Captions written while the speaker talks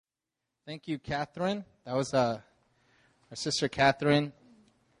Thank you, Catherine. That was our sister Catherine.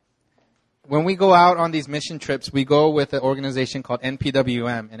 When we go out on these mission trips, we go with an organization called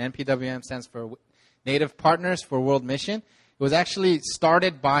NPWM, and NPWM stands for Native Partners for World Mission. It was actually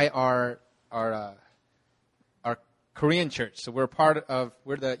started by our Korean church. So we're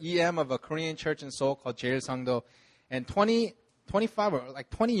the EM of a Korean church in Seoul called 제일상도. And 20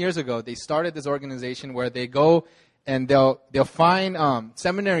 years ago, they started this organization where they go and they'll find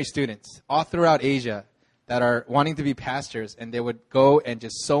seminary students all throughout Asia that are wanting to be pastors, and they would go and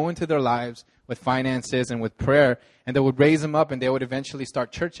just sow into their lives with finances and with prayer, and they would raise them up, and they would eventually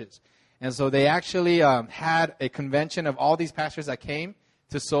start churches. And so they actually had a convention of all these pastors that came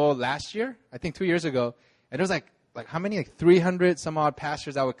to Seoul last year, I think 2 years ago, and it was like how many? Like 300 some odd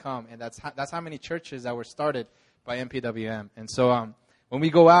pastors that would come, and that's how many churches that were started by NPWM. And so when we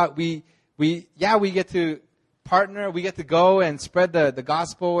go out, we get to partner, we get to go and spread the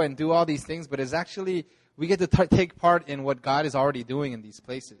gospel and do all these things, but it's actually, we get to take part in what God is already doing in these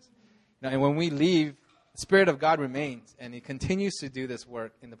places. And when we leave, the Spirit of God remains, and He continues to do this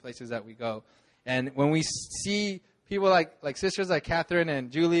work in the places that we go. And when we see people like sisters like Catherine and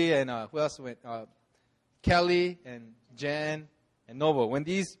Julie and who else went? Kelly and Jen and Noble. When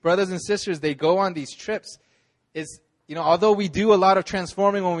these brothers and sisters, they go on these trips, although we do a lot of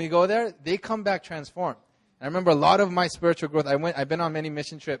transforming when we go there, they come back transformed. I remember a lot of my spiritual growth. I've been on many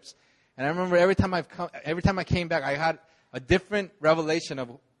mission trips, and I remember every time I came back, I had a different revelation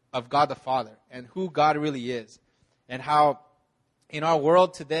of God the Father and who God really is, and how in our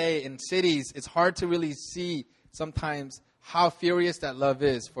world today in cities, it's hard to really see sometimes how furious that love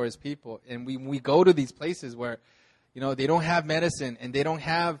is for His people. And we go to these places where, they don't have medicine and they don't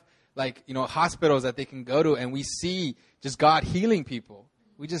have hospitals that they can go to, and we see just God healing people.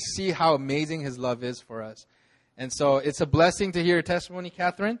 We just see how amazing His love is for us. And so it's a blessing to hear your testimony,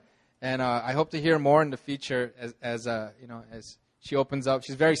 Catherine. And I hope to hear more in the future as she opens up.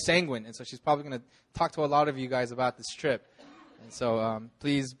 She's very sanguine, and so she's probably going to talk to a lot of you guys about this trip. And so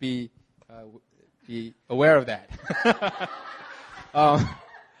please be aware of that.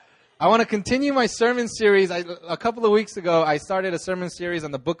 I want to continue my sermon series. A couple of weeks ago, I started a sermon series on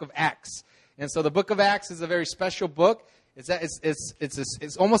the book of Acts. And so the book of Acts is a very special book.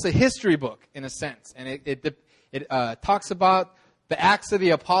 It's almost a history book in a sense, and it talks about the Acts of the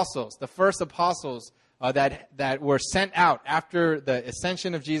Apostles, the first apostles that were sent out after the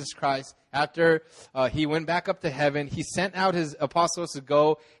ascension of Jesus Christ. After He went back up to heaven, He sent out His apostles to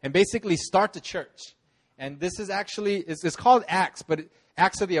go and basically start the church. And this is actually it's called Acts, but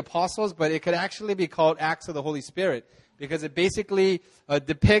Acts of the Apostles, but it could actually be called Acts of the Holy Spirit, because it basically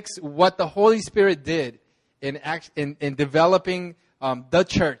depicts what the Holy Spirit did in developing the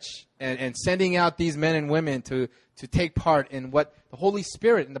church and sending out these men and women to take part in what the Holy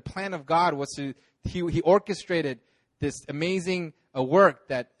Spirit and the plan of God was to. He orchestrated this amazing work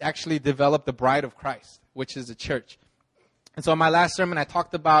that actually developed the bride of Christ, which is the church. And so in my last sermon, I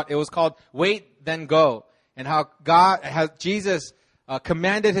talked about, it was called Wait, Then Go, and how Jesus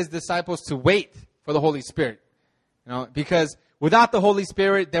commanded His disciples to wait for the Holy Spirit. Because without the Holy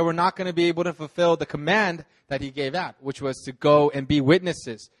Spirit, they were not going to be able to fulfill the command that He gave out, which was to go and be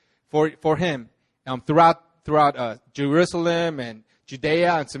witnesses for Him throughout Jerusalem and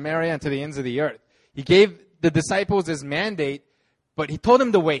Judea and Samaria and to the ends of the earth. He gave the disciples His mandate, but He told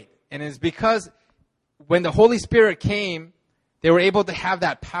them to wait. And it's because when the Holy Spirit came, they were able to have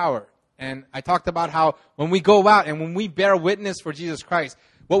that power. And I talked about how when we go out and when we bear witness for Jesus Christ,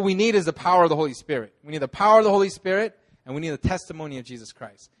 what we need is the power of the Holy Spirit. We need the power of the Holy Spirit, and we need the testimony of Jesus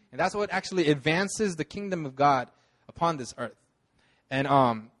Christ. And that's what actually advances the kingdom of God upon this earth. And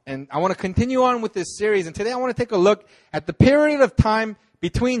I want to continue on with this series. And today I want to take a look at the period of time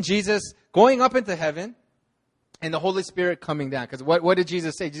between Jesus going up into heaven and the Holy Spirit coming down. Because what did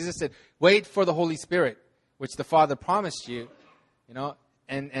Jesus say? Jesus said, wait for the Holy Spirit, which the Father promised you.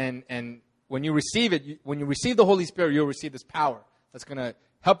 And when you receive it, when you receive the Holy Spirit, you'll receive this power that's going to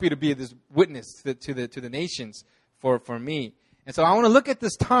help you to be this witness to the nations for me. And so I want to look at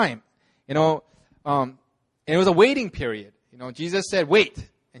this time. And it was a waiting period. Jesus said, wait,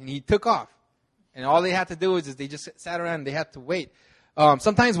 and He took off. And all they had to do is they just sat around and they had to wait.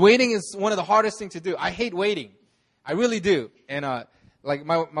 Sometimes waiting is one of the hardest things to do. I hate waiting. I really do. And like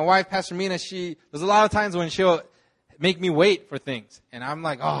my wife, Pastor Mina, there's a lot of times when she'll make me wait for things. And I'm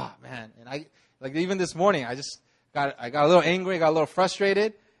like, oh, man. And even this morning, I got a little angry, got a little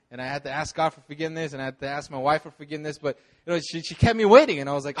frustrated. And I had to ask God for forgiveness, and I had to ask my wife for forgiveness. But, she kept me waiting. And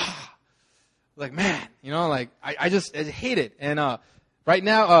I was like, man, I hate it. And right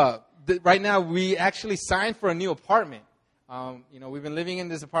now we actually signed for a new apartment We've been living in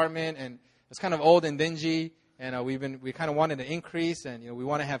this apartment, and it's kind of old and dingy, and we kind of wanted to increase, and we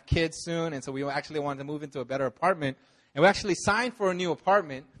want to have kids soon, and so we actually wanted to move into a better apartment, and we actually signed for a new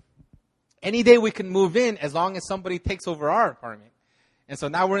apartment. Any day we can move in as long as somebody takes over our apartment. And so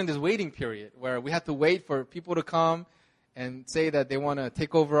now we're in this waiting period where we have to wait for people to come and say that they want to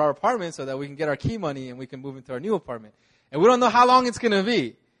take over our apartment so that we can get our key money and we can move into our new apartment. And we don't know how long it's going to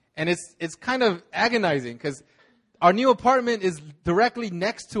be. And it's kind of agonizing because our new apartment is directly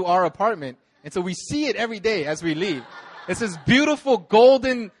next to our apartment. And so we see it every day as we leave. It's this beautiful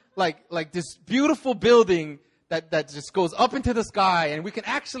golden, like this beautiful building that just goes up into the sky, and we can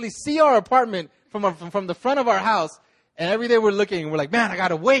actually see our apartment from the front of our house. And every day we're looking, and we're like, man, I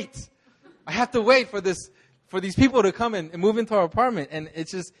gotta wait. I have to wait for these people to come and move into our apartment. And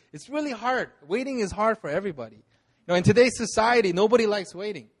it's really hard. Waiting is hard for everybody. In today's society, nobody likes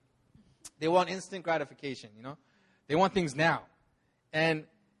waiting. They want instant gratification. They want things now. And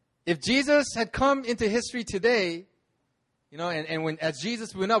if Jesus had come into history today, and as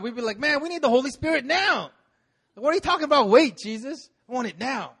Jesus went up, we'd be like, man, we need the Holy Spirit now. What are you talking about? Wait, Jesus. I want it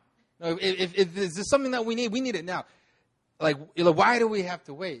now. If this is something that we need it now. Why do we have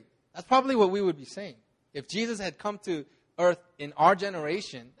to wait? That's probably what we would be saying. If Jesus had come to earth in our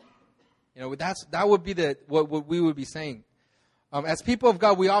generation, that would be what we would be saying. As people of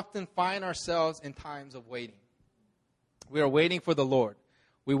God, we often find ourselves in times of waiting. We are waiting for the Lord.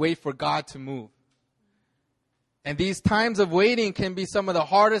 We wait for God to move. And these times of waiting can be some of the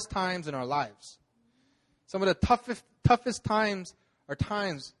hardest times in our lives. Some of the toughest times are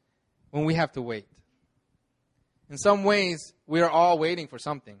times when we have to wait. In some ways, we are all waiting for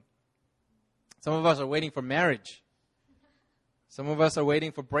something. Some of us are waiting for marriage. Some of us are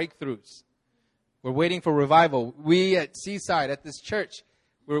waiting for breakthroughs. We're waiting for revival. We at Seaside, at this church,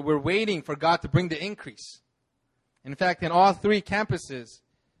 we're waiting for God to bring the increase. In fact, in all 3 campuses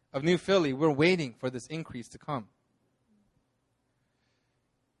of New Philly, we're waiting for this increase to come.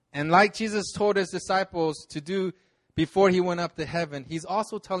 And like Jesus told his disciples to do before he went up to heaven, he's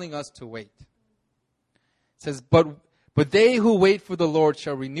also telling us to wait. It says, but they who wait for the Lord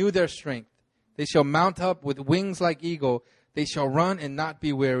shall renew their strength. They shall mount up with wings like eagle. They shall run and not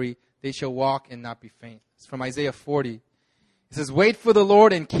be weary. They shall walk and not be faint. It's from Isaiah 40. It says, wait for the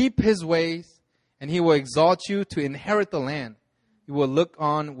Lord and keep his ways, and he will exalt you to inherit the land. You will look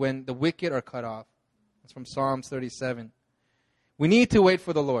on when the wicked are cut off. It's from Psalms 37. We need to wait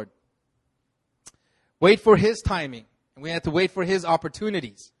for the Lord. Wait for his timing. And we have to wait for his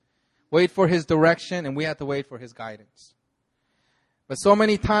opportunities. Wait for his direction, and we have to wait for his guidance. But so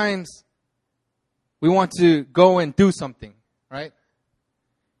many times, we want to go and do something, right?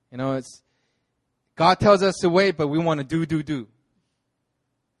 God tells us to wait, but we want to do.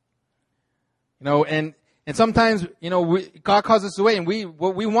 And sometimes, God calls us to wait, and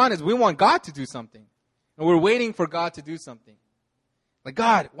what we want God to do something. And we're waiting for God to do something. Like,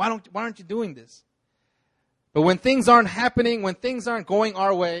 God, why aren't you doing this? But when things aren't happening, when things aren't going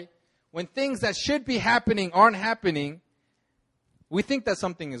our way, when things that should be happening aren't happening, we think that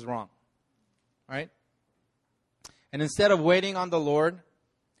something is wrong. Right? And instead of waiting on the Lord,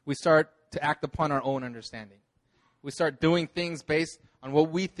 we start to act upon our own understanding. We start doing things based on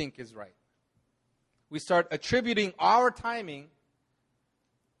what we think is right. We start attributing our timing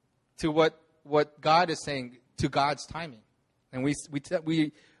to what God is saying, to God's timing. And we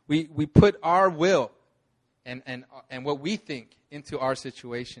put our will and what we think into our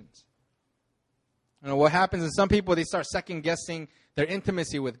situations. What happens is some people, they start second guessing their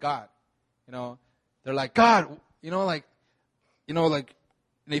intimacy with God. They're like, God, if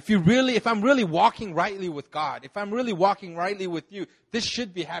I'm really walking rightly with God, if I'm really walking rightly with you, this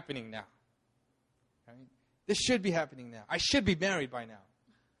should be happening now. Right? This should be happening now. I should be married by now.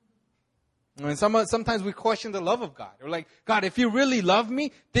 And sometimes we question the love of God. We're like, God, if you really love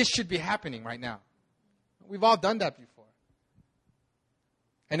me, this should be happening right now. We've all done that before.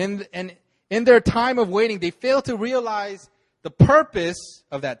 And in their time of waiting, they fail to realize the purpose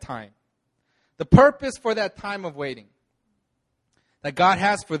of that time. The purpose for that time of waiting that God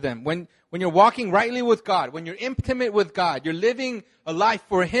has for them. When you're walking rightly with God, when you're intimate with God, you're living a life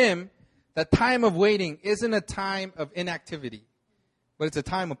for him, that time of waiting isn't a time of inactivity, but it's a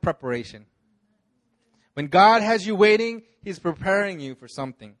time of preparation. When God has you waiting, he's preparing you for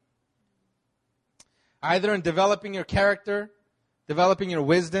something. Either in developing your character, developing your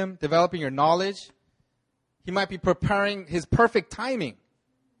wisdom, developing your knowledge, he might be preparing his perfect timing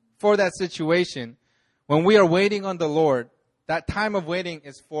for that situation. When we are waiting on the Lord, that time of waiting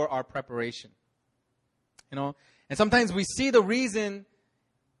is for our preparation. And sometimes we see the reason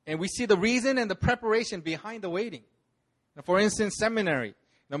and the preparation behind the waiting. Now, for instance, seminary.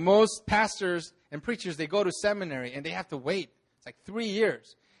 Now, most pastors and preachers, they go to seminary and they have to wait. It's like 3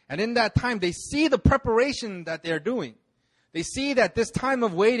 years. And in that time, they see the preparation that they're doing. They see that this time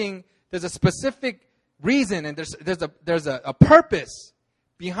of waiting, there's a specific reason and there's a purpose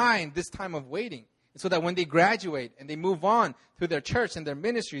behind this time of waiting. So that when they graduate and they move on to their church and their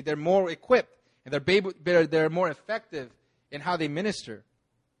ministry, they're more equipped and they're more effective in how they minister.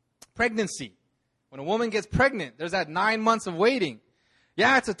 Pregnancy. When a woman gets pregnant, there's that 9 months of waiting.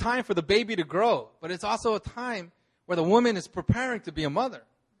 Yeah, it's a time for the baby to grow, but it's also a time where the woman is preparing to be a mother.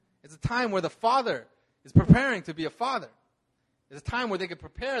 It's a time where the father is preparing to be a father. It's a time where they can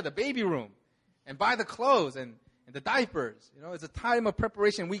prepare the baby room and buy the clothes and the diapers. It's a time of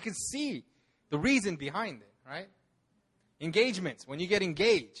preparation. We can see the reason behind it, right? Engagements. When you get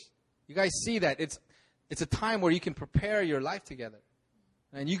engaged, you guys see that it's a time where you can prepare your life together.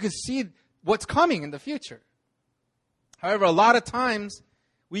 And you can see what's coming in the future. However, a lot of times,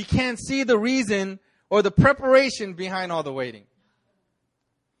 we can't see the reason or the preparation behind all the waiting.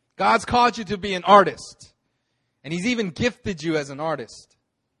 God's called you to be an artist. And He's even gifted you as an artist.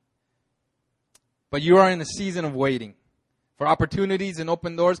 But you are in a season of waiting for opportunities and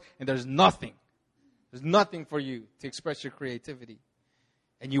open doors, and there's nothing. There's nothing for you to express your creativity.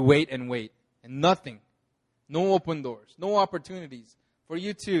 And you wait and wait. And nothing. No open doors. No opportunities for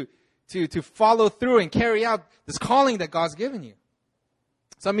you to follow through and carry out this calling that God's given you.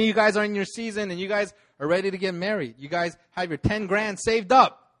 Some of you guys are in your season and you guys are ready to get married. You guys have your 10 grand saved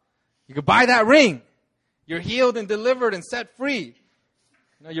up. You could buy that ring. You're healed and delivered and set free.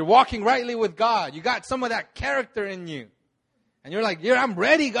 You're walking rightly with God. You got some of that character in you. And you're like, yeah, I'm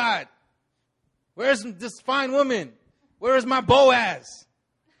ready, God. Where's this fine woman? Where is my Boaz?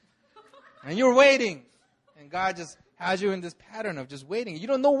 And you're waiting. And God just has you in this pattern of just waiting. You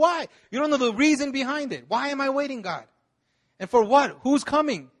don't know why. You don't know the reason behind it. Why am I waiting, God? And for what? Who's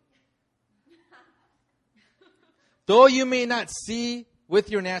coming? Though you may not see with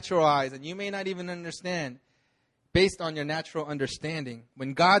your natural eyes, and you may not even understand based on your natural understanding,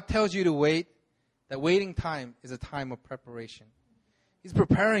 when God tells you to wait, that waiting time is a time of preparation. He's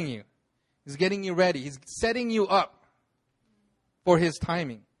preparing you. He's getting you ready. He's setting you up for His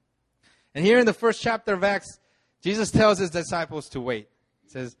timing. And here in the first chapter of Acts, Jesus tells His disciples to wait. He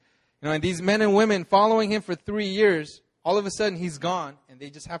says, and these men and women following Him for 3 years, all of a sudden He's gone and they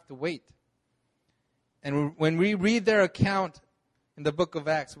just have to wait. And when we read their account in the book of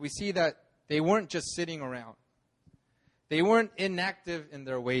Acts, we see that they weren't just sitting around. They weren't inactive in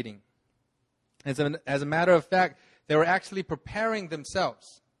their waiting. As a matter of fact, they were actually preparing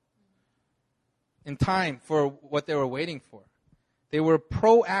themselves in time for what they were waiting for. They were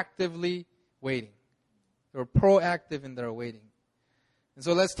proactively waiting. They were proactive in their waiting. And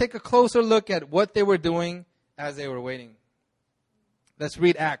so let's take a closer look at what they were doing as they were waiting. Let's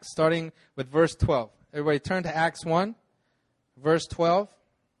read Acts, starting with verse 12. Everybody turn to Acts 1, verse 12.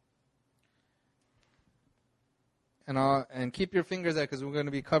 And keep your fingers there because we're going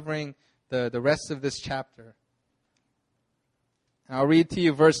to be covering the rest of this chapter. And I'll read to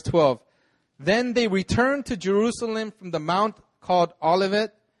you verse 12. Then they returned to Jerusalem from the mount called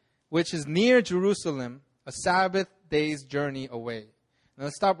Olivet, which is near Jerusalem, a Sabbath day's journey away. Now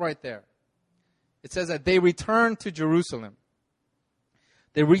let's stop right there. It says that they returned to Jerusalem.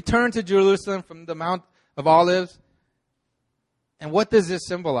 They returned to Jerusalem from the Mount of Olives. And what does this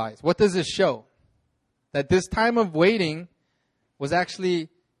symbolize? What does this show? That this time of waiting was actually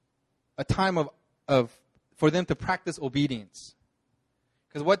a time of for them to practice obedience.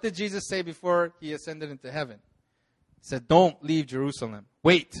 Because what did Jesus say before He ascended into heaven? He said, don't leave Jerusalem.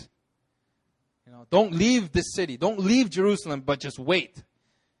 Wait. Don't leave this city. Don't leave Jerusalem, but just wait.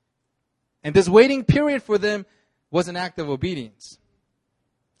 And this waiting period for them was an act of obedience.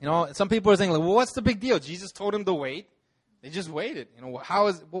 Some people are saying, well, what's the big deal? Jesus told them to wait. They just waited.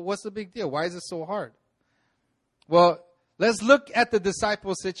 What's the big deal? Why is it so hard? Well, let's look at the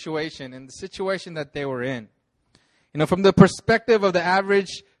disciple situation and the situation that they were in. From the perspective of the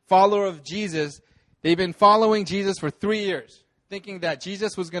average follower of Jesus, they've been following Jesus for 3 years, thinking that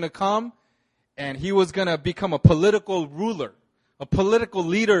Jesus was going to come and He was going to become a political ruler, a political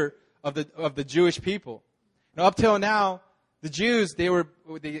leader of the Jewish people. Up till now, the Jews, they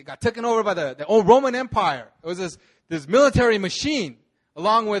got taken over by the old Roman Empire. It was this military machine,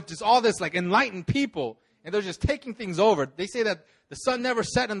 along with just all this enlightened people, and they're just taking things over. They say that the sun never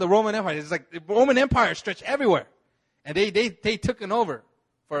set in the Roman Empire. It's like the Roman Empire stretched everywhere, and they took it over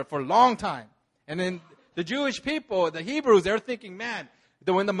for a long time. And then the Jewish people, the Hebrews, they're thinking, man,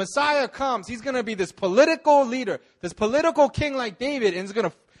 that when the Messiah comes, He's going to be this political leader, this political king like David, and He's going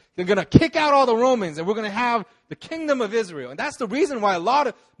to They're going to kick out all the Romans, and we're going to have the kingdom of Israel. And that's the reason why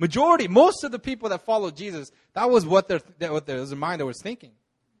most of the people that followed Jesus, that was what their mind was thinking.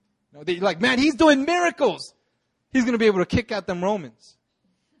 They're like, man, he's doing miracles. He's going to be able to kick out them Romans.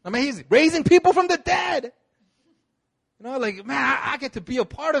 I mean, he's raising people from the dead. Like, man, I get to be a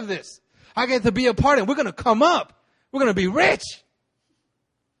part of this. I get to be a part of it. We're going to come up. We're going to be rich.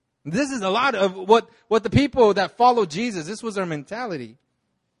 This is a lot of what the people that follow Jesus, this was their mentality.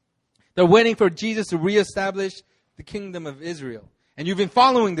 They're waiting for Jesus to reestablish the kingdom of Israel. And you've been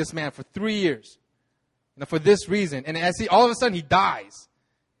following this man for 3 years. For this reason. And all of a sudden he dies.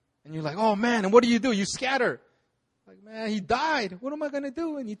 And you're like, oh man, and what do? You scatter. Like, man, he died. What am I going to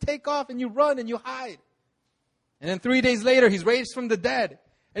do? And you take off and you run and you hide. And then 3 days later, he's raised from the dead.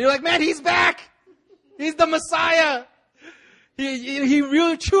 And you're like, man, he's back. He's the Messiah. He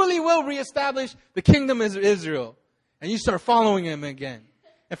really, truly will reestablish the kingdom of Israel. And you start following him again.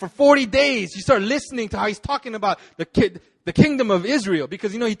 And for 40 days, you start listening to how he's talking about the kingdom of Israel.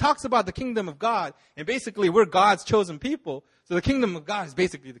 Because, he talks about the kingdom of God. And basically, we're God's chosen people. So the kingdom of God is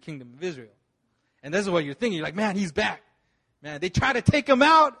basically the kingdom of Israel. And this is what you're thinking. You're like, man, he's back. Man, they try to take him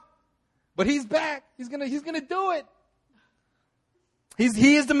out. But he's back. He's gonna do it.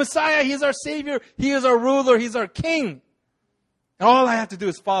 He is the Messiah. He is our Savior. He is our ruler. He's our King. And all I have to do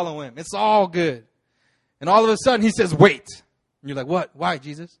is follow him. It's all good. And all of a sudden, he says, wait. And you're like, what? Why,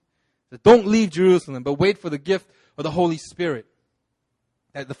 Jesus? He says, don't leave Jerusalem, but wait for the gift of the Holy Spirit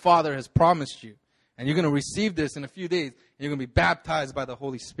that the Father has promised you. And you're going to receive this in a few days. And you're going to be baptized by the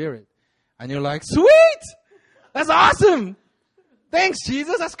Holy Spirit. And you're like, sweet! That's awesome! Thanks,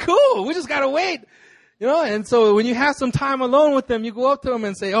 Jesus. That's cool. We just got to wait. And so when you have some time alone with them, you go up to him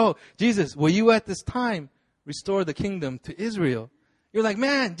and say, oh, Jesus, will you at this time restore the kingdom to Israel? You're like,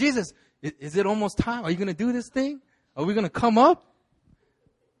 man, Jesus, is it almost time? Are you going to do this thing? Are we going to come up?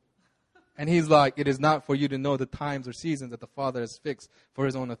 And he's like, it is not for you to know the times or seasons that the Father has fixed for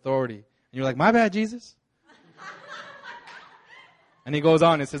his own authority. And you're like, my bad, Jesus. And he goes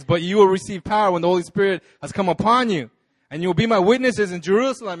on and says, but you will receive power when the Holy Spirit has come upon you. And you will be my witnesses in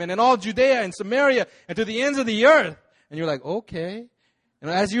Jerusalem and in all Judea and Samaria and to the ends of the earth. And you're like, okay. And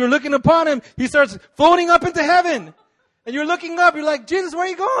as you're looking upon him, he starts floating up into heaven. And you're looking up, you're like, Jesus, where are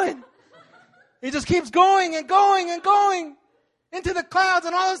you going? He just keeps going and going and going into the clouds,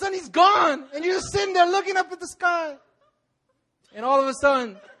 and all of a sudden he's gone. And you're just sitting there looking up at the sky. And all of a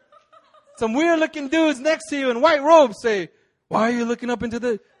sudden, some weird-looking dudes next to you in white robes say, why are you looking up into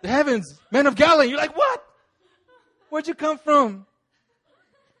the heavens? Men of Galilee. You're like, what? Where'd you come from?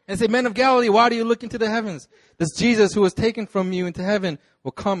 And say, men of Galilee, why do you look into the heavens? This Jesus who was taken from you into heaven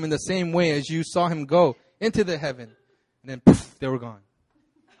will come in the same way as you saw him go into the heaven. And then, poof, they were gone.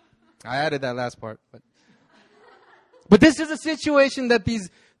 I added that last part. But this is a situation that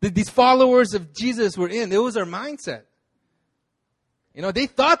these followers of Jesus were in. It was their mindset. They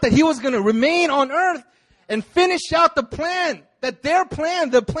thought that he was going to remain on earth and finish out the plan, the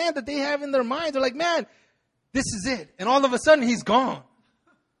plan that they have in their minds. They're like, man, this is it. And all of a sudden, he's gone.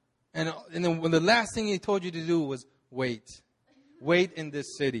 And then when the last thing he told you to do was wait. Wait in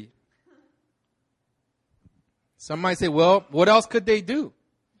this city. Some might say, well, what else could they do?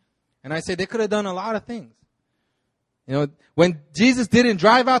 And I say they could have done a lot of things. When Jesus didn't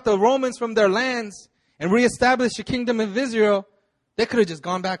drive out the Romans from their lands and reestablish the kingdom of Israel, they could have just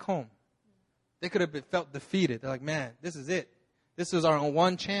gone back home. They could have felt defeated. They're like, man, this is it. This is our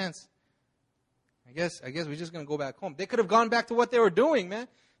one chance. I guess we're just going to go back home. They could have gone back to what they were doing, man.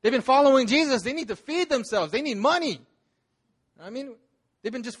 They've been following Jesus. They need to feed themselves. They need money.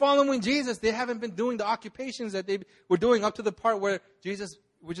 They've been just following Jesus. They haven't been doing the occupations that they were doing up to the part where Jesus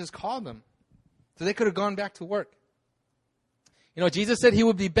would just call them. So they could have gone back to work. Jesus said he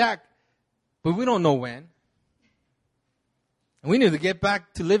would be back, but we don't know when. And we need to get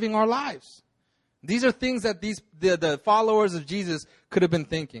back to living our lives. These are things that the followers of Jesus could have been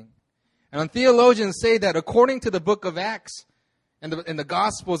thinking. And theologians say that according to the book of Acts and the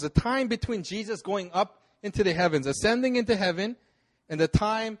Gospels, the time between Jesus going up into the heavens, ascending into heaven, and the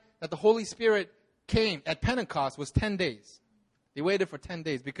time that the Holy Spirit came at Pentecost was 10 days. They waited for 10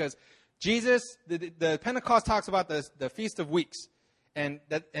 days because Jesus, the Pentecost talks about the Feast of Weeks. And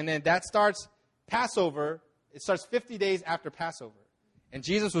then that starts Passover. It starts 50 days after Passover. And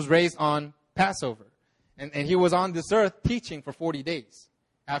Jesus was raised on Passover. And he was on this earth teaching for 40 days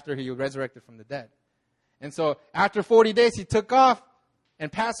after he was resurrected from the dead. And so after 40 days, he took off,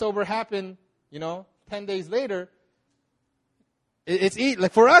 and Passover happened, 10 days later. It's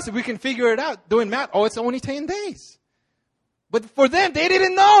like for us, if we can figure it out, doing math, it's only 10 days. But for them, they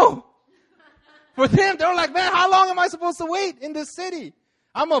didn't know. For them, they were like, man, how long am I supposed to wait in this city?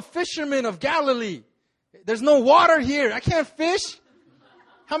 I'm a fisherman of Galilee. There's no water here. I can't fish.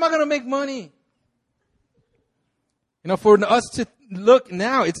 How am I going to make money? For us to look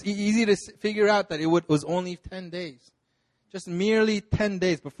now, it's easy to figure out that it was only 10 days. Just merely 10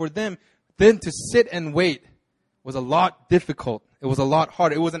 days. But for them, then to sit and wait was a lot difficult. It was a lot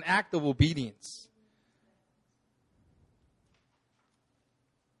harder. It was an act of obedience.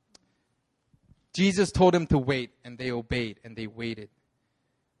 Jesus told them to wait, and they obeyed, and they waited.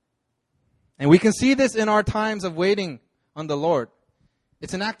 And we can see this in our times of waiting on the Lord.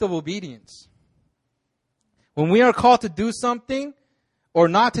 It's an act of obedience. When we are called to do something or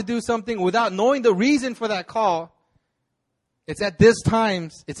not to do something without knowing the reason for that call, it's at these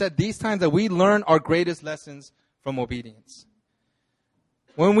times that we learn our greatest lessons from obedience.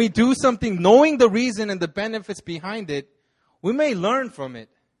 When we do something knowing the reason and the benefits behind it, we may learn from it,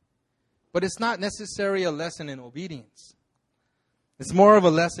 but it's not necessarily a lesson in obedience. It's more of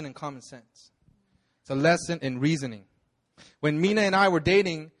a lesson in common sense. It's a lesson in reasoning. When Mina and I were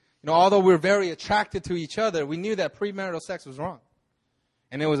dating, although we were very attracted to each other, we knew that premarital sex was wrong.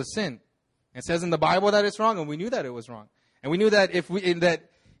 And it was a sin. It says in the Bible that it's wrong, and we knew that it was wrong. And we knew that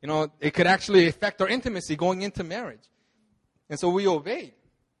it could actually affect our intimacy going into marriage. And so we obeyed.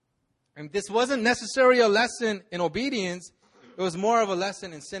 And this wasn't necessarily a lesson in obedience. It was more of a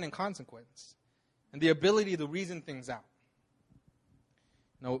lesson in sin and consequence. And the ability to reason things out.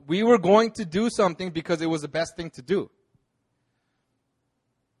 We were going to do something because it was the best thing to do.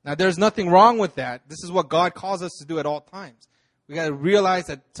 Now, there's nothing wrong with that. This is what God calls us to do at all times. We got to realize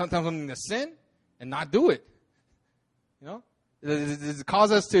that sometimes something to sin and not do it. It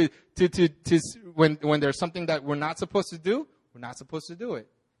calls us to when there's something that we're not supposed to do, we're not supposed to do it.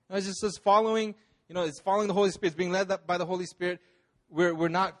 It's just following, it's following the Holy Spirit. It's being led by the Holy Spirit. We're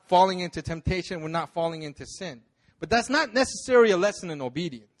not falling into temptation. We're not falling into sin. But that's not necessarily a lesson in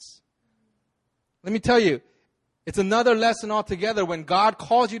obedience. Let me tell you, it's another lesson altogether when God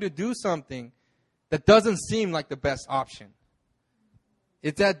calls you to do something that doesn't seem like the best option.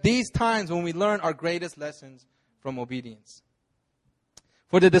 It's at these times when we learn our greatest lessons from obedience.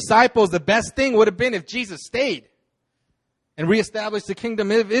 For the disciples, the best thing would have been if Jesus stayed and reestablished the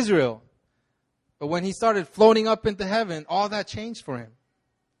kingdom of Israel. But when he started floating up into heaven, all that changed for him.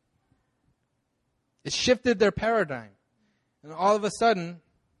 It shifted their paradigm. And all of a sudden,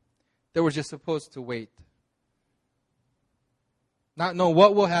 they were just supposed to wait. Not know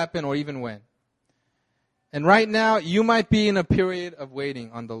what will happen or even when. And right now, you might be in a period of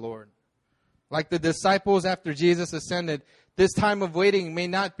waiting on the Lord. Like the disciples after Jesus ascended, this time of waiting may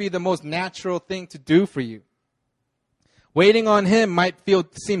not be the most natural thing to do for you. Waiting on Him might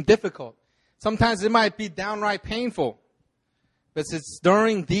seem difficult. Sometimes it might be downright painful. But it's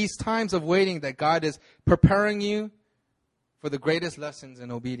during these times of waiting that God is preparing you for the greatest lessons in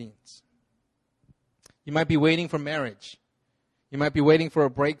obedience. You might be waiting for marriage. You might be waiting for a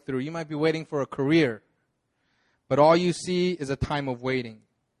breakthrough. You might be waiting for a career. But all you see is a time of waiting.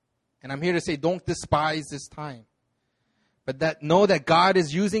 And I'm here to say, don't despise this time. But know that God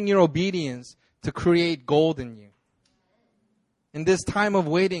is using your obedience to create gold in you. In this time of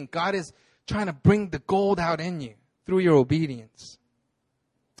waiting, God is trying to bring the gold out in you through your obedience.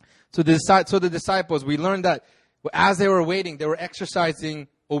 So the disciples, we learned that as they were waiting, they were exercising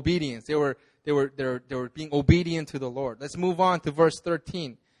obedience. They were being obedient to the Lord. Let's move on to verse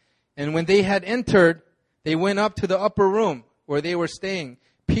 13. And when they had entered, they went up to the upper room where they were staying.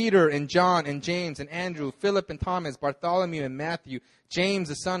 Peter and John and James and Andrew, Philip and Thomas, Bartholomew and Matthew, James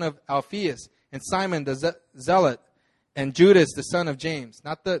the son of Alphaeus, and Simon the Zealot, and Judas the son of James.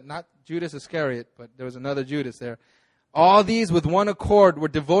 Not Judas Iscariot, but there was another Judas there. All these with one accord were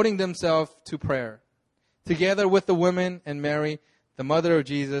devoting themselves to prayer, together with the women and Mary, the mother of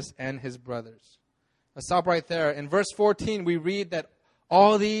Jesus, and his brothers. Let's stop right there. In verse 14, we read that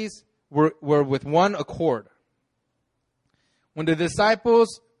all these were with one accord. When the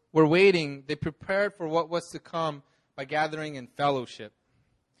disciples were waiting, they prepared for what was to come by gathering in fellowship.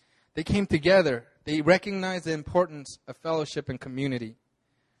 They came together. They recognized the importance of fellowship and community.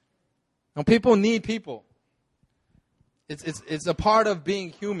 Now, people need people. It's a part of being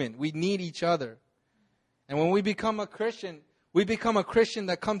human. We need each other. And when we become a Christian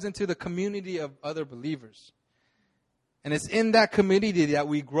that comes into the community of other believers. And it's in that community that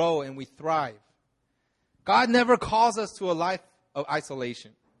we grow and we thrive. God never calls us to a life of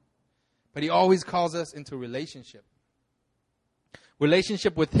isolation. But He always calls us into relationship.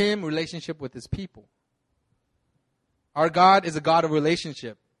 Relationship with Him, relationship with His people. Our God is a God of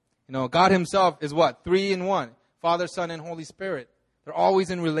relationship. God Himself is what? 3 in 1. Father, Son, and Holy Spirit. They're always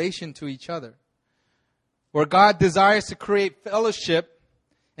in relation to each other. Where God desires to create fellowship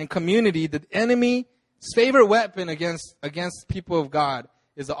and community, the enemy's favorite weapon against people of God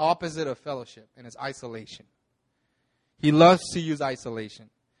is the opposite of fellowship, and it's isolation. He loves to use isolation.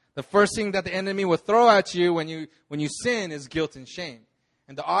 The first thing that the enemy will throw at you when you sin is guilt and shame.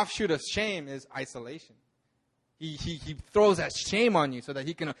 And the offshoot of shame is isolation. He throws that shame on you so that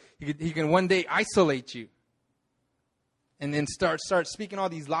he can one day isolate you. And then start speaking all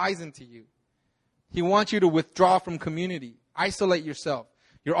these lies into you. He wants you to withdraw from community. Isolate yourself.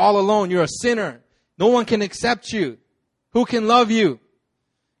 You're all alone. You're a sinner. No one can accept you. Who can love you?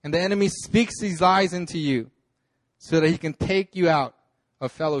 And the enemy speaks these lies into you so that he can take you out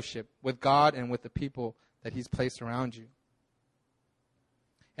of fellowship with God and with the people that he's placed around you.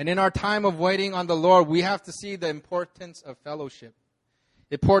 And in our time of waiting on the Lord, we have to see the importance of fellowship,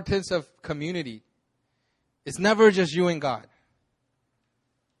 the importance of community. It's never just you and God.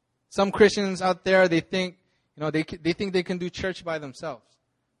 Some Christians out there, they think they think they can do church by themselves.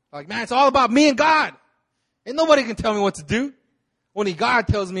 Like, man, it's all about me and God. And nobody can tell me what to do. Only God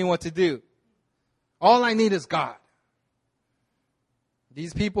tells me what to do. All I need is God.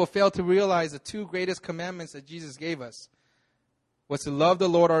 These people fail to realize the two greatest commandments that Jesus gave us was to love the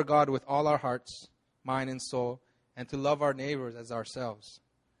Lord our God with all our hearts, mind, and soul, and to love our neighbors as ourselves.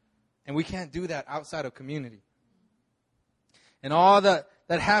 And we can't do that outside of community. And all that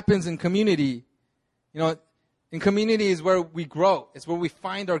happens in community, in community is where we grow. It's where we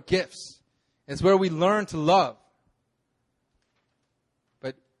find our gifts. It's where we learn to love.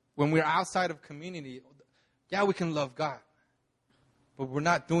 But when we're outside of community, yeah, we can love God. But we're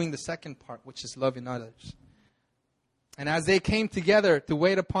not doing the second part, which is loving others. And as they came together to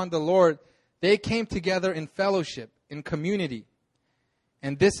wait upon the Lord, they came together in fellowship, in community.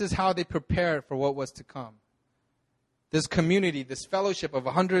 And this is how they prepared for what was to come. This community, this fellowship of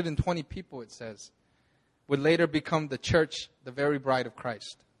 120 people, it says, would later become the church, the very bride of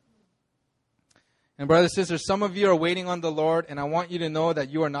Christ. And brothers and sisters, some of you are waiting on the Lord, and I want you to know that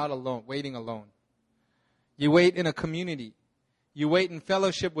you are not alone, waiting alone. You wait in a community. You wait in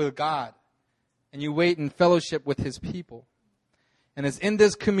fellowship with God. And you wait in fellowship with His people. And it's in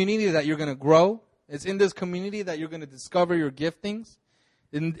this community that you're going to grow. It's in this community that you're going to discover your giftings.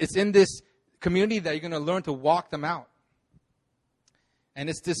 It's in this community that you're going to learn to walk them out. And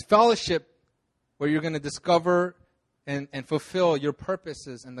it's this fellowship where you're going to discover and fulfill your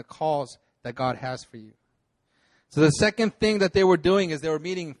purposes and the calls that God has for you. So the second thing that they were doing is they were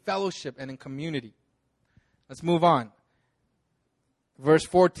meeting in fellowship and in community. Let's move on. Verse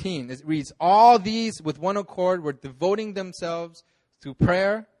 14, it reads, all these with one accord were devoting themselves to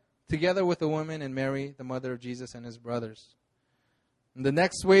prayer together with the women and Mary, the mother of Jesus, and his brothers. And the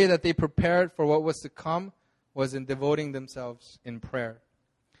next way that they prepared for what was to come was in devoting themselves in prayer.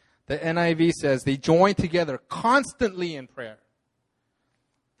 The NIV says they joined together constantly in prayer.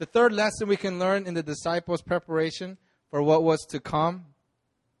 The third lesson we can learn in the disciples' preparation for what was to come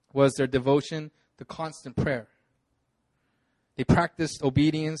was their devotion to constant prayer. They practiced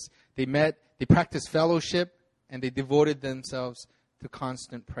obedience, they practiced fellowship, and they devoted themselves to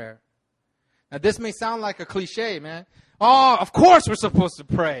constant prayer. Now this may sound like a cliche, man. Oh, of course we're supposed to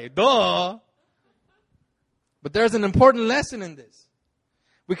pray. Duh. But there's an important lesson in this.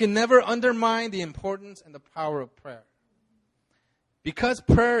 We can never undermine the importance and the power of prayer. Because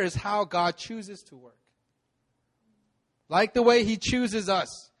prayer is how God chooses to work. Like the way He chooses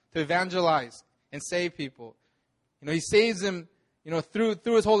us to evangelize and save people. He saves them, through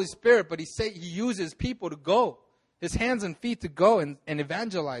His Holy Spirit, but He uses people to go. His hands and feet to go and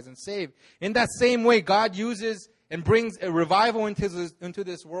evangelize and save. In that same way, God uses and brings a revival into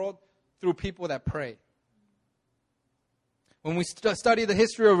this world through people that pray. When we study the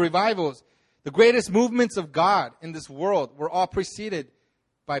history of revivals, the greatest movements of God in this world were all preceded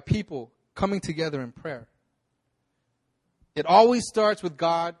by people coming together in prayer. It always starts with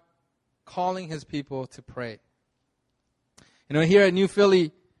God calling His people to pray. Here at New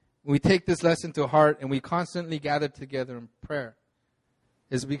Philly, we take this lesson to heart and we constantly gather together in prayer.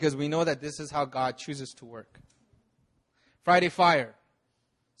 It's because we know that this is how God chooses to work. Friday fire,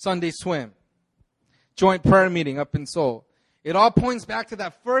 Sunday swim, joint prayer meeting up in Seoul. It all points back to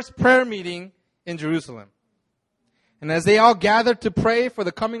that first prayer meeting in Jerusalem. And as they all gathered to pray for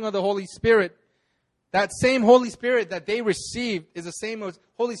the coming of the Holy Spirit, that same Holy Spirit that they received is the same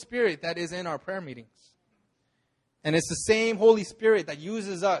Holy Spirit that is in our prayer meetings. And it's the same Holy Spirit that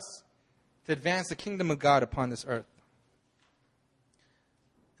uses us to advance the kingdom of God upon this earth.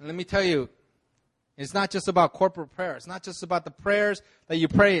 And let me tell you, it's not just about corporate prayer. It's not just about the prayers that you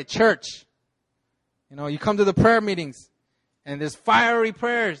pray at church. You come to the prayer meetings and there's fiery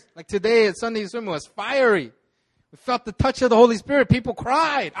prayers. Like today at Sunday Swim was fiery. We felt the touch of the Holy Spirit. People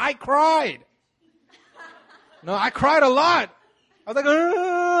cried. I cried. I cried a lot. I was like,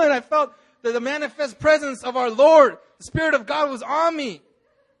 "Ugh," and I felt the manifest presence of our Lord. The Spirit of God was on me.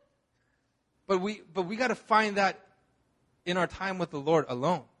 But we got to find that in our time with the Lord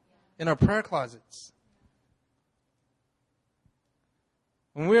alone, in our prayer closets.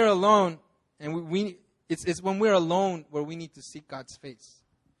 When we're alone, and it's when we're alone where we need to seek God's face.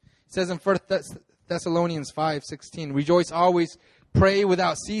 It says in 1 Thessalonians 5:16, rejoice always, pray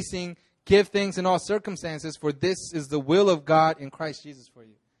without ceasing, give thanks in all circumstances, for this is the will of God in Christ Jesus for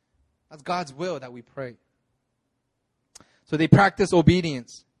you. That's God's will that we pray. So they practiced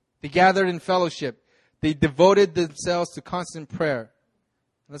obedience. They gathered in fellowship. They devoted themselves to constant prayer.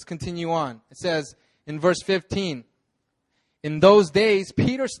 Let's continue on. It says in verse 15, in those days,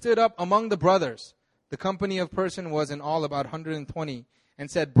 Peter stood up among the brothers. The company of persons was in all about 120, and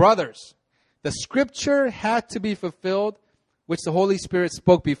said, brothers, the scripture had to be fulfilled, which the Holy Spirit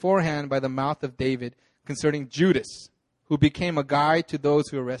spoke beforehand by the mouth of David concerning Judas, who became a guide to those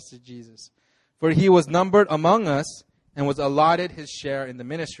who arrested Jesus. For he was numbered among us and was allotted his share in the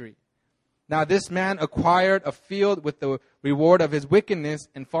ministry. Now this man acquired a field with the reward of his wickedness,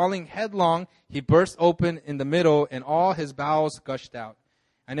 and falling headlong, he burst open in the middle, and all his bowels gushed out.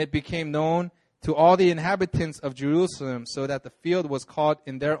 And it became known to all the inhabitants of Jerusalem, so that the field was called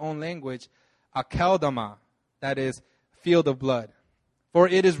in their own language, Akeldama, that is, field of blood. For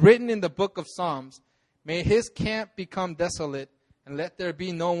it is written in the book of Psalms, may his camp become desolate, and let there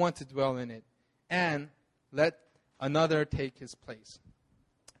be no one to dwell in it, and let another take his place.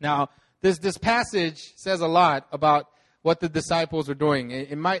 Now, this passage says a lot about what the disciples were doing.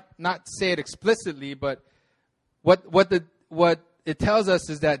 It might not say it explicitly, but what it tells us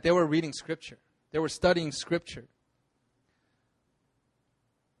is that they were reading Scripture. They were studying Scripture.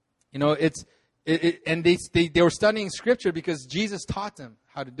 And they were studying Scripture because Jesus taught them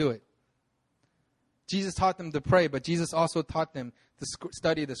how to do it. Jesus taught them to pray, but Jesus also taught them to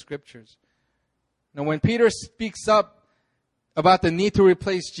study the Scriptures. Now, when Peter speaks up about the need to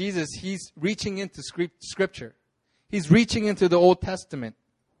replace Jesus, he's reaching into Scripture. He's reaching into the Old Testament.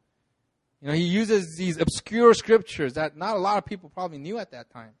 He uses these obscure scriptures that not a lot of people probably knew at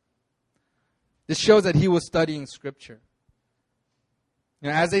that time. This shows that he was studying Scripture.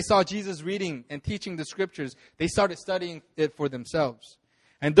 As they saw Jesus reading and teaching the Scriptures, they started studying it for themselves.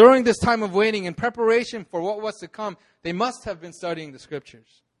 And during this time of waiting, in preparation for what was to come, they must have been studying the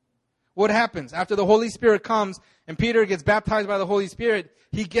Scriptures. What happens? After the Holy Spirit comes and Peter gets baptized by the Holy Spirit,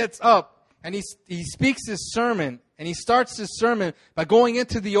 he gets up and he speaks his sermon. And he starts his sermon by going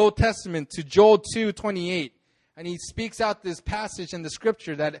into the Old Testament to Joel 2:28. And he speaks out this passage in the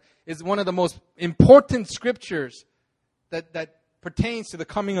Scripture that is one of the most important scriptures that pertains to the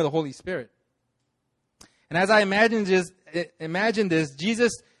coming of the Holy Spirit. And as I imagine this,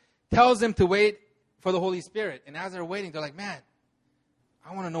 Jesus tells them to wait for the Holy Spirit. And as they're waiting, they're like, man,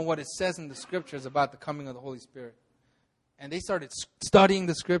 I want to know what it says in the Scriptures about the coming of the Holy Spirit. And they started studying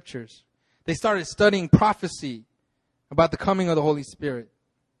the Scriptures. They started studying prophecy about the coming of the Holy Spirit.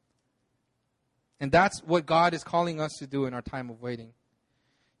 And that's what God is calling us to do in our time of waiting.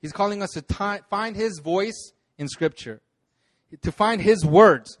 He's calling us to find His voice in Scripture, to find His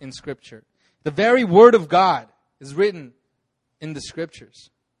words in Scripture. The very Word of God is written in the Scriptures.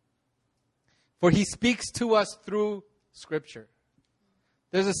 For He speaks to us through Scripture.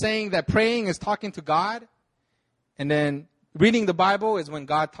 There's a saying that praying is talking to God, and then reading the Bible is when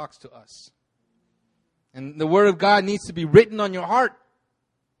God talks to us. And the Word of God needs to be written on your heart.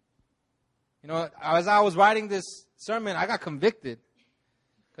 As I was writing this sermon, I got convicted.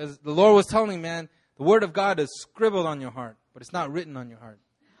 Because the Lord was telling me, man, the Word of God is scribbled on your heart, but it's not written on your heart.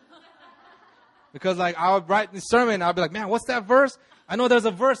 Because I would write this sermon, I'll be like, man, what's that verse? I know there's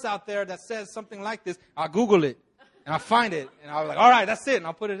a verse out there that says something like this. I'll Google it, and I'll find it. And I'll be like, all right, that's it, and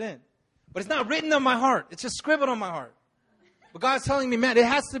I'll put it in. But it's not written on my heart. It's just scribbled on my heart. But God's telling me, man, it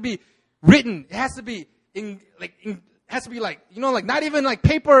has to be written. It has to be not even like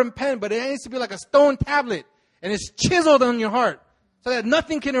paper and pen, but it needs to be like a stone tablet. And it's chiseled on your heart so that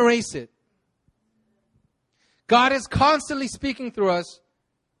nothing can erase it. God is constantly speaking through us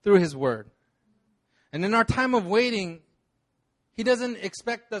through His Word. And in our time of waiting, He doesn't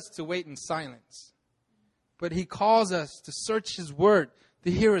expect us to wait in silence. But He calls us to search His Word,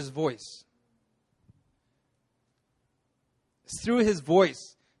 to hear His voice. It's through His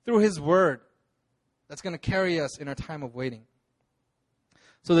voice, through His Word, that's going to carry us in our time of waiting.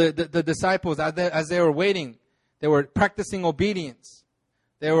 So the disciples, as they were waiting, they were practicing obedience.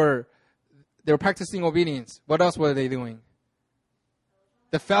 They were practicing obedience. What else were they doing?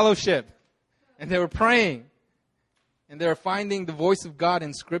 The fellowship. And they were praying. And they're finding the voice of God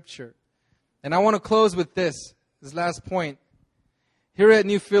in Scripture. And I want to close with this last point. Here at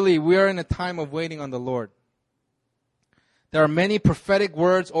New Philly, we are in a time of waiting on the Lord. There are many prophetic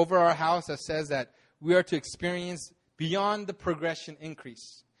words over our house that says that we are to experience beyond the progression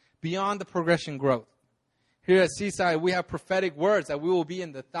increase, beyond the progression growth. Here at Seaside, we have prophetic words that we will be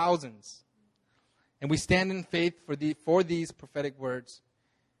in the thousands. And we stand in faith for these prophetic words.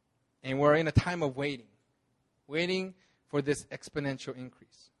 And we're in a time of waiting for this exponential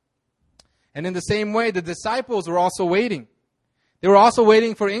increase. And in the same way, the disciples were also waiting. They were also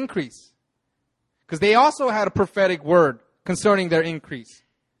waiting for increase. Because they also had a prophetic word concerning their increase.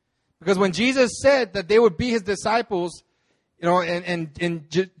 Because when Jesus said that they would be his disciples, in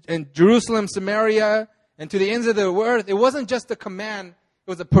Jerusalem, Samaria, and to the ends of the earth, it wasn't just a command, it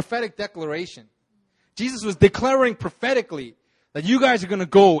was a prophetic declaration. Jesus was declaring prophetically that you guys are going to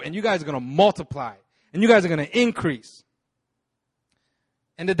go and you guys are going to multiply and you guys are going to increase.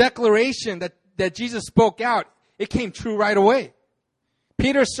 And the declaration that Jesus spoke out, it came true right away.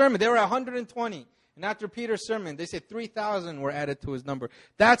 Peter's sermon, there were 120. And after Peter's sermon, they said 3,000 were added to his number.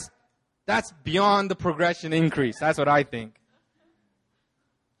 That's beyond the progression increase. That's what I think.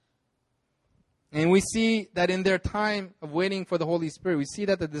 And we see that in their time of waiting for the Holy Spirit, we see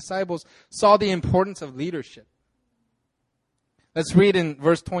that the disciples saw the importance of leadership. Let's read in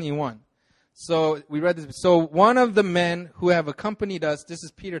verse 21. So we read this. So one of the men who have accompanied us, this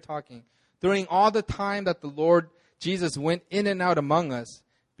is Peter talking, during all the time that the Lord Jesus went in and out among us,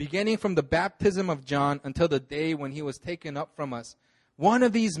 beginning from the baptism of John until the day when he was taken up from us, one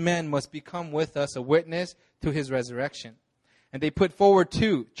of these men must become with us a witness to his resurrection. And they put forward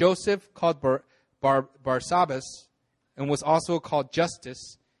two, Joseph called Barsabbas, and was also called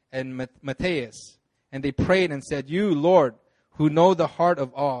Justus, and Matthias. And they prayed and said, You, Lord, who know the heart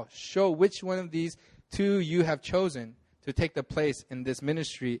of all, show which one of these two you have chosen to take the place in this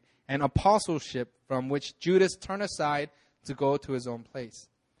ministry and apostleship from which Judas turned aside to go to his own place.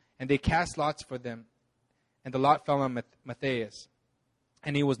 And they cast lots for them, and the lot fell on Matthias,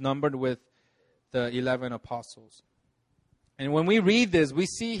 and he was numbered with the 11 apostles. And when we read this, we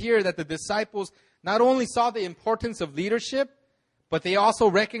see here that the disciples not only saw the importance of leadership, but they also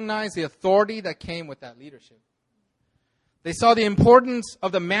recognized the authority that came with that leadership. They saw the importance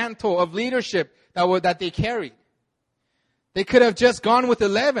of the mantle of leadership that they carried. They could have just gone with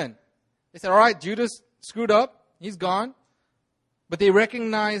 11. They said, all right, Judas screwed up. He's gone. But they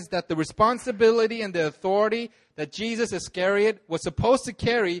recognized that the responsibility and the authority that Jesus Iscariot was supposed to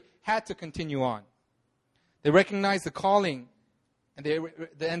carry had to continue on. They recognized the calling and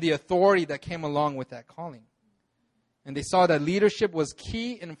the authority that came along with that calling. And they saw that leadership was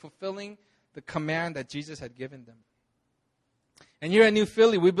key in fulfilling the command that Jesus had given them. And here at New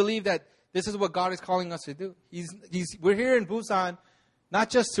Philly, we believe that this is what God is calling us to do. We're here in Busan not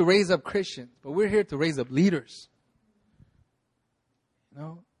just to raise up Christians, but we're here to raise up leaders.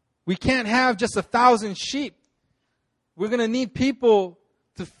 We can't have just 1,000 sheep. We're going to need people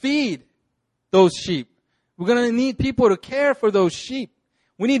to feed those sheep. We're going to need people to care for those sheep.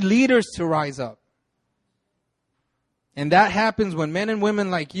 We need leaders to rise up. And that happens when men and women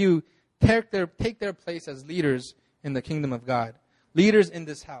like you take their place as leaders in the kingdom of God. Leaders in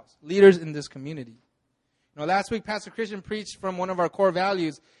this house. Leaders in this community. Last week, Pastor Christian preached from one of our core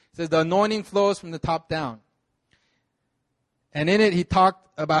values. It says the anointing flows from the top down. And in it, he talked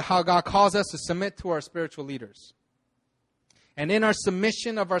about how God calls us to submit to our spiritual leaders. And in our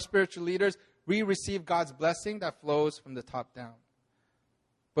submission of our spiritual leaders, we receive God's blessing that flows from the top down.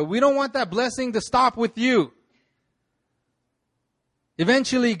 But we don't want that blessing to stop with you.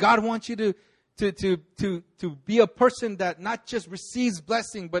 Eventually, God wants you to be a person that not just receives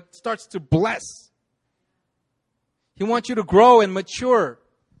blessing, but starts to bless. He wants you to grow and mature.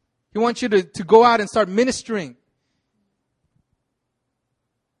 He wants you to go out and start ministering.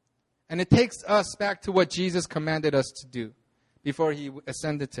 And it takes us back to what Jesus commanded us to do before he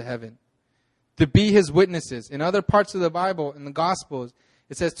ascended to heaven. To be his witnesses. In other parts of the Bible, in the Gospels,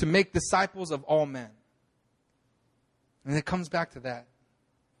 it says to make disciples of all men. And it comes back to that.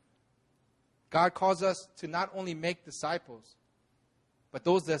 God calls us to not only make disciples, but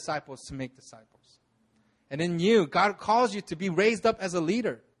those disciples to make disciples. And in you, God calls you to be raised up as a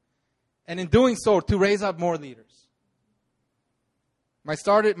leader. And in doing so, to raise up more leaders. My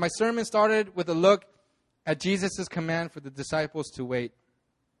sermon started with a look at Jesus' command for the disciples to wait.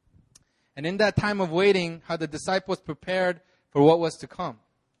 And in that time of waiting, how the disciples prepared for what was to come.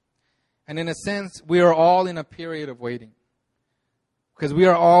 And in a sense, we are all in a period of waiting. Because we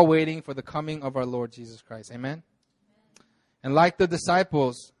are all waiting for the coming of our Lord Jesus Christ. Amen? And like the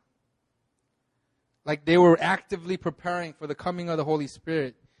disciples, like they were actively preparing for the coming of the Holy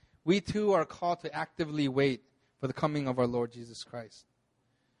Spirit, we too are called to actively wait for the coming of our Lord Jesus Christ.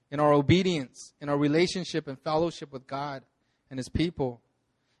 In our obedience, in our relationship and fellowship with God and His people,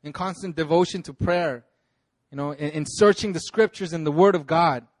 in constant devotion to prayer, in searching the Scriptures and the Word of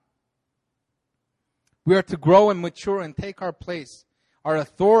God, we are to grow and mature and take our place, our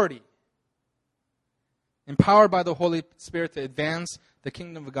authority, empowered by the Holy Spirit to advance the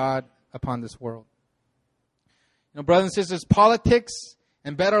kingdom of God upon this world. Brothers and sisters, politics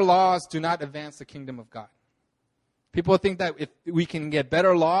and better laws do not advance the kingdom of God. People think that if we can get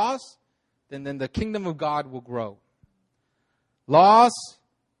better laws, then the kingdom of God will grow. Laws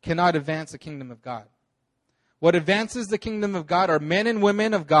cannot advance the kingdom of God. What advances the kingdom of God are men and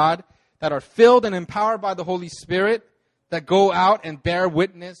women of God that are filled and empowered by the Holy Spirit, that go out and bear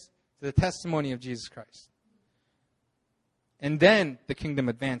witness to the testimony of Jesus Christ. And then the kingdom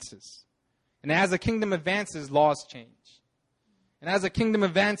advances. And as the kingdom advances, laws change. And as the kingdom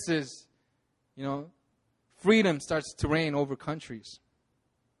advances, freedom starts to reign over countries.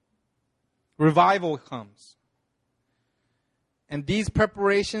 Revival comes. And these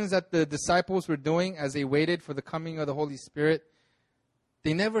preparations that the disciples were doing as they waited for the coming of the Holy Spirit,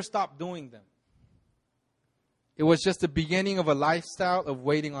 they never stopped doing them. It was just the beginning of a lifestyle of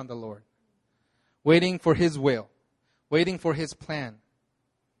waiting on the Lord. Waiting for His will. Waiting for His plan.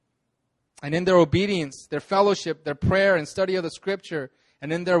 And in their obedience, their fellowship, their prayer and study of the Scripture,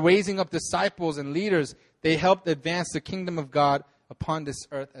 and in their raising up disciples and leaders, they helped advance the kingdom of God upon this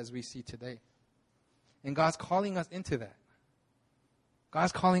earth as we see today. And God's calling us into that.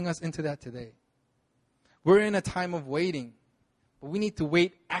 God's calling us into that today. We're in a time of waiting, but we need to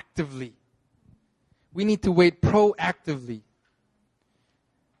wait actively. We need to wait proactively.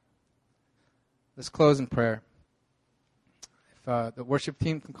 Let's close in prayer. If the worship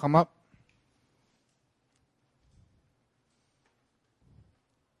team can come up.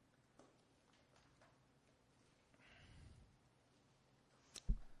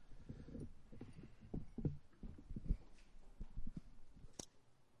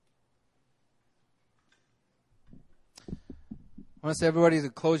 I want to say everybody to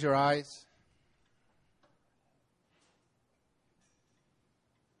close your eyes.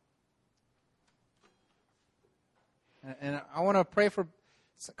 And I want to pray for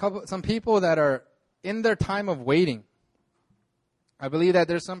some people that are in their time of waiting. I believe that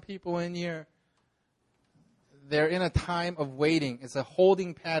there's some people in here, they're in a time of waiting. It's a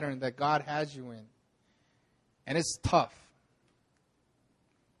holding pattern that God has you in. And it's tough.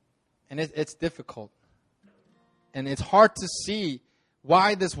 And it's difficult. And it's hard to see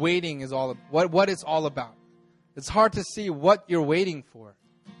why this waiting is what it's all about. It's hard to see what you're waiting for.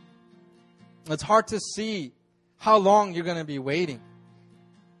 It's hard to see how long you're going to be waiting.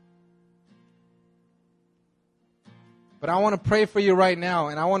 But I want to pray for you right now,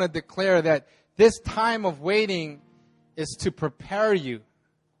 and I want to declare that this time of waiting is to prepare you.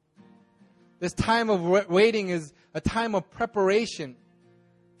 This time of waiting is a time of preparation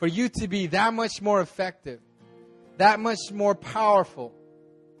for you to be that much more effective, that much more powerful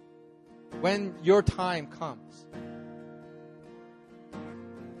when your time comes.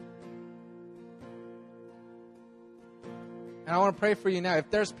 And I want to pray for you now.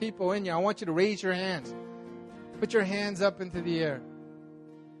 If there's people in you, I want you to raise your hands. Put your hands up into the air.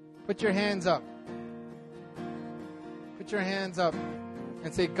 Put your hands up. Put your hands up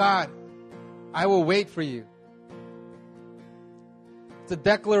and say, God, I will wait for you. It's a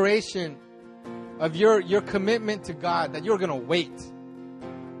declaration of your commitment to God, that you're going to wait.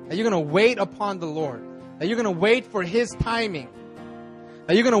 That you're going to wait upon the Lord. That you're going to wait for His timing.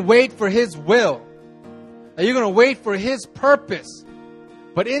 That you're going to wait for His will. That you're going to wait for His purpose.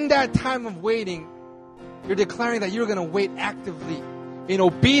 But in that time of waiting, you're declaring that you're going to wait actively in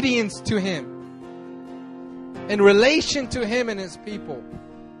obedience to Him, in relation to Him and His people,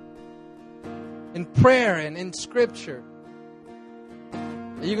 in prayer and in Scripture.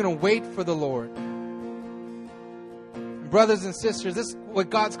 That you're going to wait for the Lord. Brothers and sisters, this is what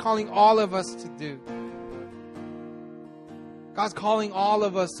God's calling all of us to do. God's calling all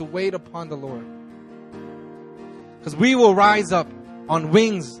of us to wait upon the Lord. Because we will rise up on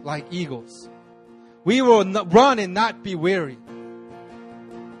wings like eagles. We will run and not be weary.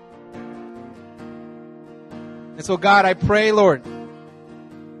 And so God, I pray, Lord,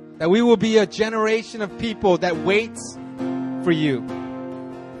 that we will be a generation of people that waits for you.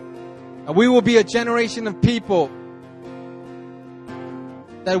 And we will be a generation of people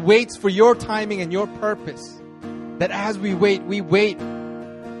that waits for your timing and your purpose. That as we wait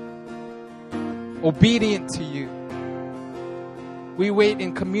obedient to you. We wait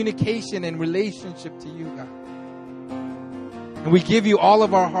in communication and relationship to you, God. And we give you all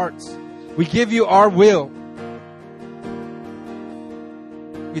of our hearts. We give you our will.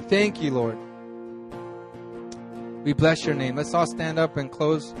 We thank you, Lord. We bless your name. Let's all stand up and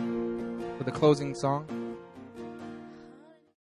close with a closing song.